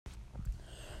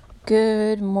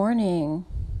Good morning.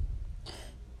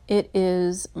 It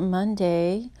is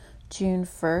Monday, June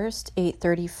 1st,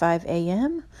 8:35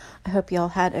 a.m. I hope y'all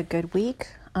had a good week.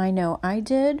 I know I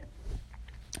did,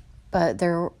 but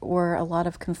there were a lot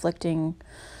of conflicting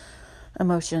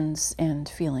emotions and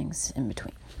feelings in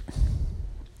between.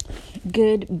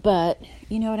 Good, but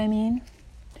you know what I mean?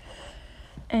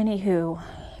 Anywho,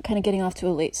 kind of getting off to a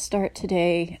late start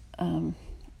today. A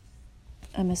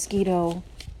mosquito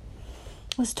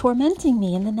was tormenting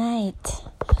me in the night.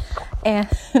 And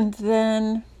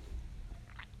then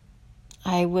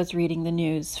I was reading the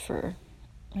news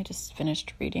I just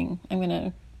finished reading. I'm going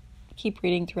to keep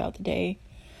reading throughout the day.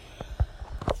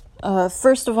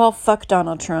 First of all, fuck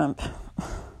Donald Trump.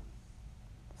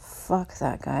 Fuck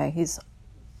that guy.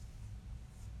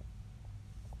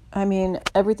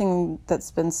 Everything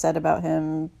that's been said about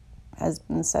him has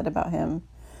been said about him.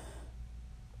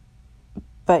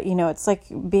 But, it's like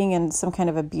being in some kind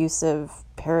of abusive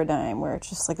paradigm where it's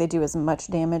just like they do as much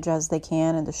damage as they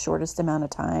can in the shortest amount of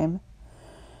time.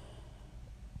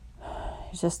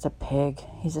 He's just a pig.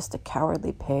 He's just a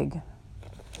cowardly pig.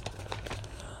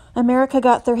 America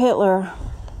got their Hitler.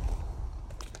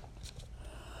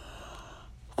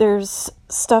 There's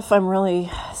stuff I'm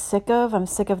really sick of. I'm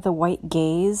sick of the white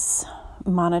gaze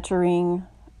monitoring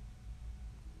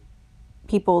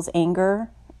people's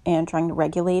anger and trying to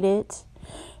regulate it.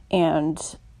 And,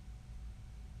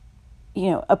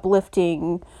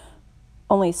 uplifting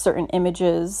only certain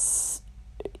images,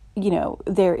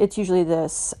 it's usually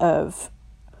this of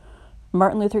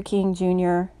Martin Luther King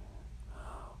Jr.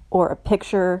 or a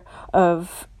picture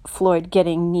of Floyd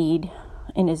getting kneed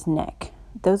in his neck.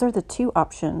 Those are the two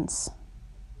options.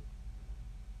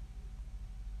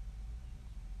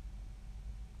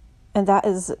 And that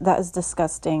is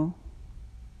disgusting.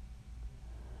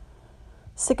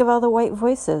 Sick of all the white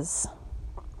voices.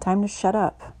 Time to shut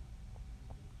up.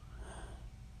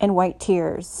 And white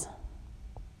tears.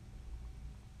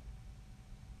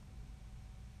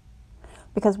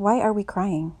 Because why are we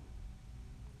crying?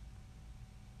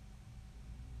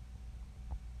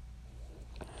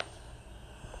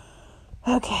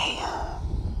 Okay.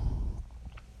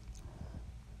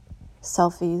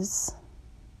 Selfies.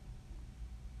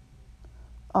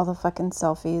 All the fucking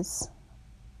selfies.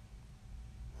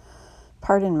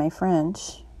 Pardon my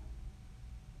French.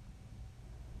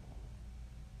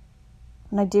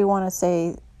 And I do want to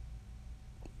say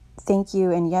thank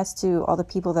you and yes to all the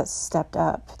people that stepped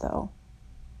up, though.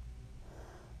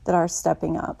 That are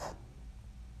stepping up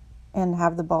and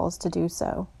have the balls to do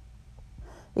so.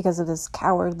 Because of this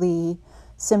cowardly,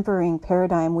 simpering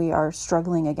paradigm we are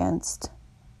struggling against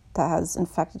that has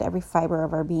infected every fiber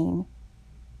of our being.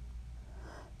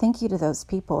 Thank you to those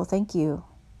people. Thank you.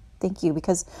 Thank you,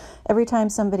 because every time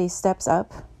somebody steps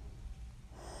up,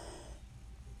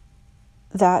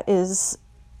 that is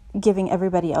giving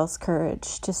everybody else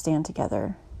courage to stand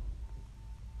together.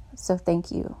 So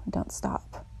thank you. Don't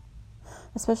stop.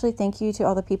 Especially thank you to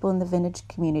all the people in the vintage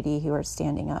community who are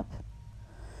standing up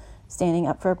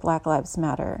for Black Lives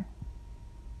Matter.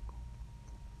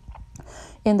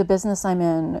 In the business I'm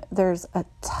in, there's a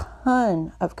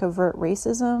ton of covert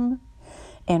racism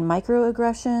and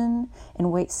microaggression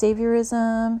and white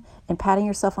saviorism and patting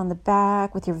yourself on the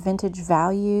back with your vintage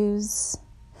values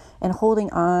and holding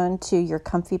on to your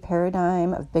comfy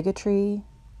paradigm of bigotry.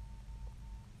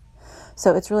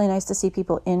 So it's really nice to see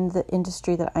people in the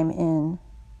industry that I'm in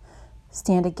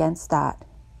stand against that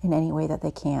in any way that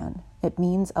they can. It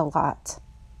means a lot.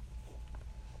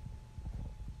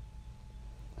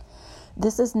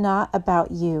 This is not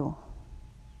about you.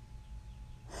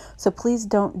 So please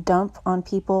don't dump on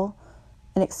people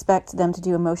and expect them to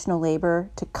do emotional labor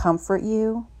to comfort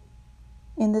you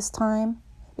in this time,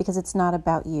 because it's not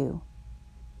about you.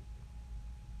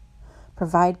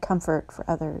 Provide comfort for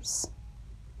others.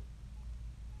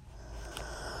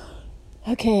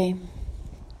 Okay,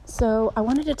 so I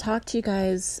wanted to talk to you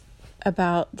guys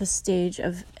about the stage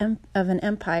of an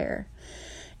empire.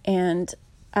 And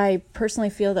I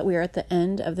personally feel that we are at the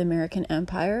end of the American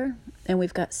Empire, and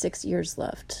we've got 6 years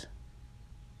left.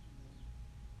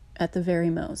 At the very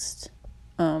most.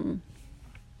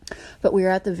 But we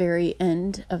are at the very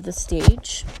end of the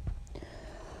stage.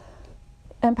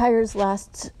 Empires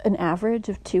last an average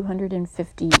of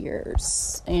 250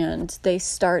 years, and they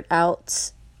start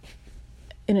out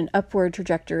in an upward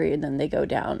trajectory and then they go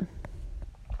down.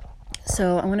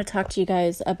 So I want to talk to you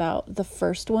guys about the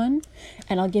first one,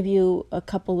 and I'll give you a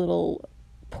couple little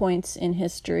points in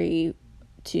history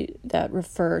that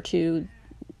refer to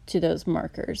those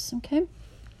markers, okay?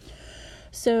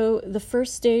 So the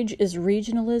first stage is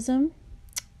regionalism,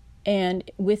 and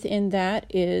within that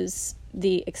is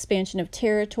the expansion of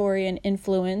territory and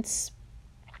influence,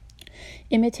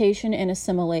 imitation and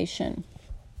assimilation.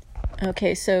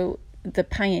 Okay, so the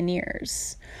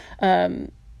pioneers.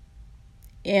 And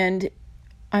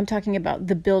I'm talking about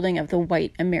the building of the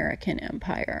white American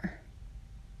empire.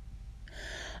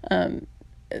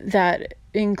 That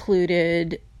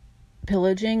included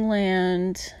pillaging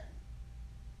land,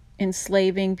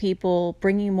 enslaving people,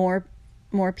 bringing more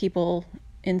people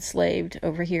enslaved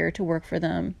over here to work for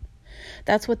them.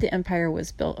 That's what the empire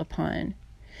was built upon.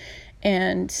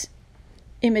 And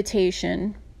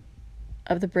imitation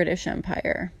of the British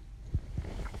Empire,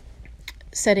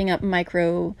 setting up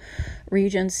micro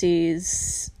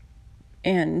regencies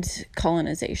and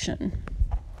colonization.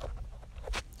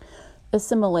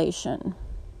 Assimilation,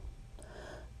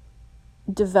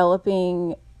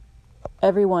 developing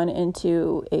everyone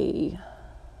into a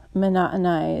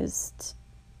monotonized,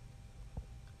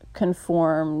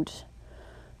 conformed,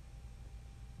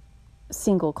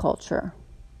 single culture,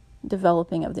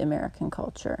 developing of the American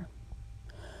culture.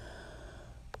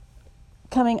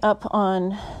 Coming up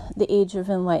on the Age of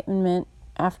Enlightenment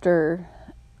after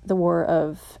the War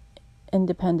of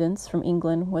Independence from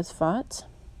England was fought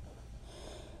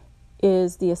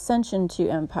is the ascension to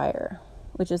empire,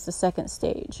 which is the second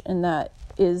stage, and that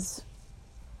is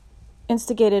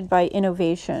instigated by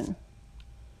innovation.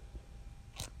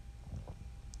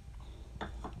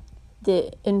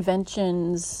 The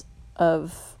inventions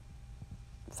of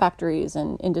factories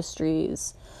and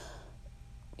industries,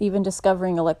 even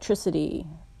discovering electricity,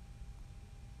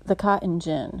 the cotton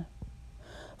gin,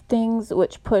 things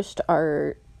which pushed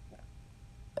our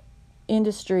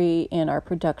industry and our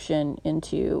production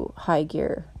into high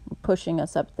gear, pushing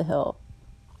us up the hill.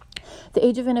 The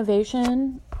Age of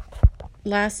Innovation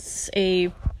lasts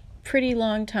a pretty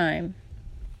long time.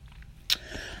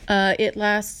 It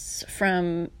lasts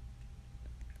from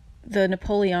the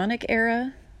Napoleonic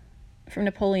era, from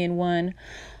Napoleon I,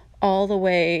 all the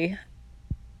way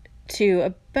to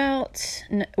about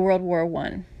World War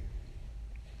I.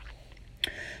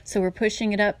 So we're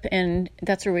pushing it up, and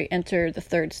that's where we enter the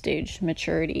third stage,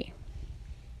 maturity.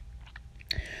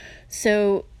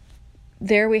 So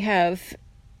there we have,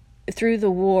 through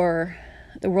the war,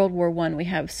 the World War I, we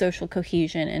have social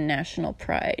cohesion and national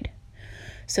pride.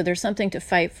 So there's something to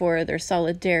fight for, there's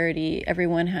solidarity,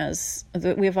 everyone has,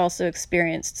 we've also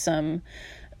experienced some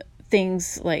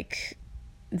things like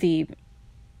the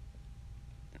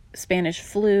Spanish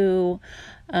flu.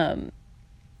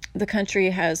 The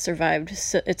country has survived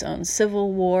its own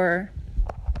civil war,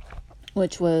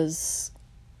 which was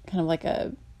kind of like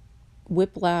a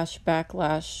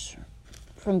backlash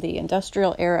from the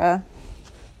industrial era.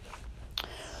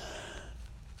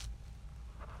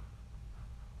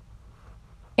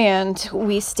 And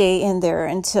we stay in there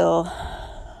until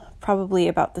probably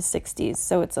about the 60s,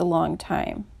 so it's a long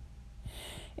time.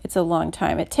 It's a long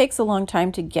time. It takes a long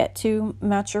time to get to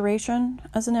maturation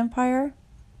as an empire.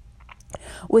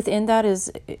 Within that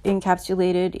is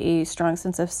encapsulated a strong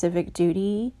sense of civic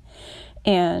duty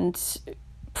and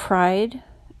pride,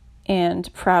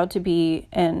 and proud to be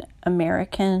an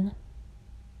American,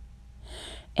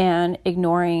 and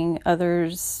ignoring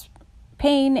others'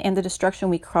 pain and the destruction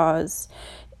we cause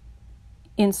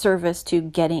in service to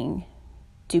getting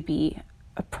to be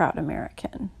a proud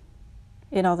American,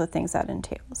 and all the things that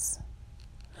entails.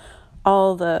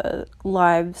 All the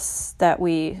lives that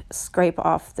we scrape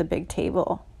off the big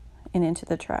table and into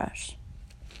the trash.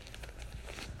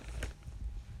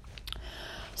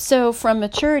 So from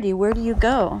maturity, where do you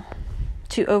go?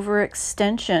 To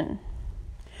overextension,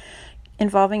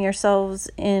 involving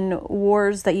yourselves in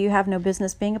wars that you have no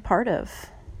business being a part of,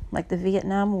 like the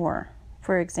Vietnam War,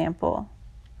 for example.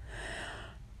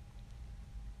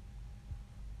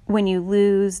 When you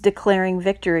lose, declaring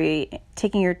victory,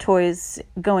 taking your toys,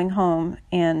 going home,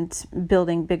 and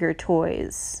building bigger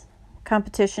toys.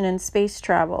 Competition in space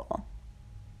travel.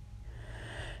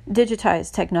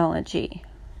 Digitized technology.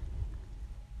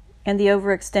 And the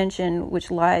overextension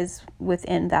which lies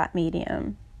within that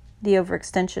medium. The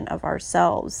overextension of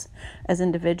ourselves as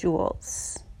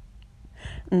individuals.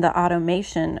 And the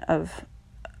automation of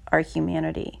our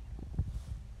humanity.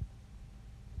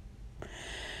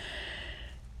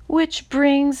 Which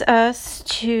brings us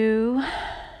to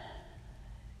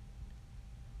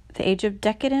the age of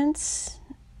decadence,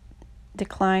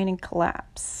 decline, and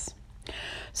collapse.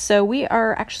 So we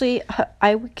are actually,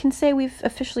 I can say we've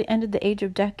officially ended the age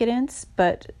of decadence,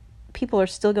 but people are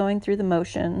still going through the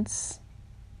motions.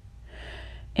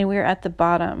 And we're at the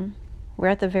bottom. We're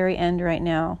at the very end right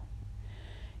now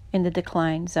in the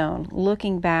decline zone,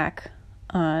 looking back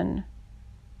on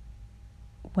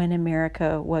when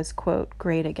America was, quote,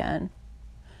 great again.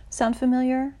 Sound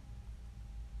familiar?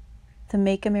 The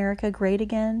Make America Great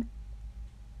Again?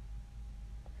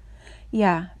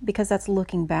 Yeah, because that's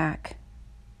looking back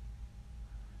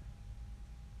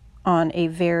on a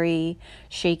very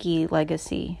shaky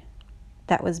legacy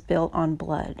that was built on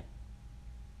blood.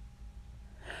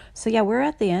 So yeah, we're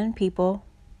at the end, people.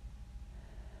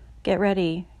 Get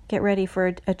ready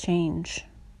for a change.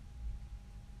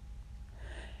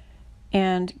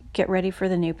 And get ready for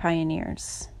the new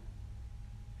pioneers.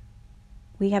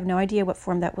 We have no idea what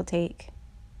form that will take.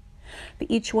 But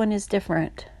each one is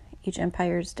different. Each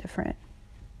empire is different.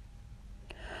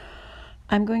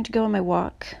 I'm going to go on my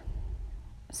walk,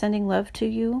 sending love to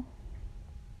you.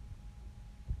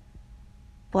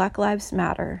 Black lives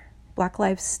matter. Black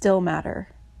lives still matter.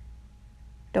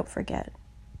 Don't forget.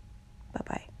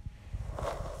 Bye-bye.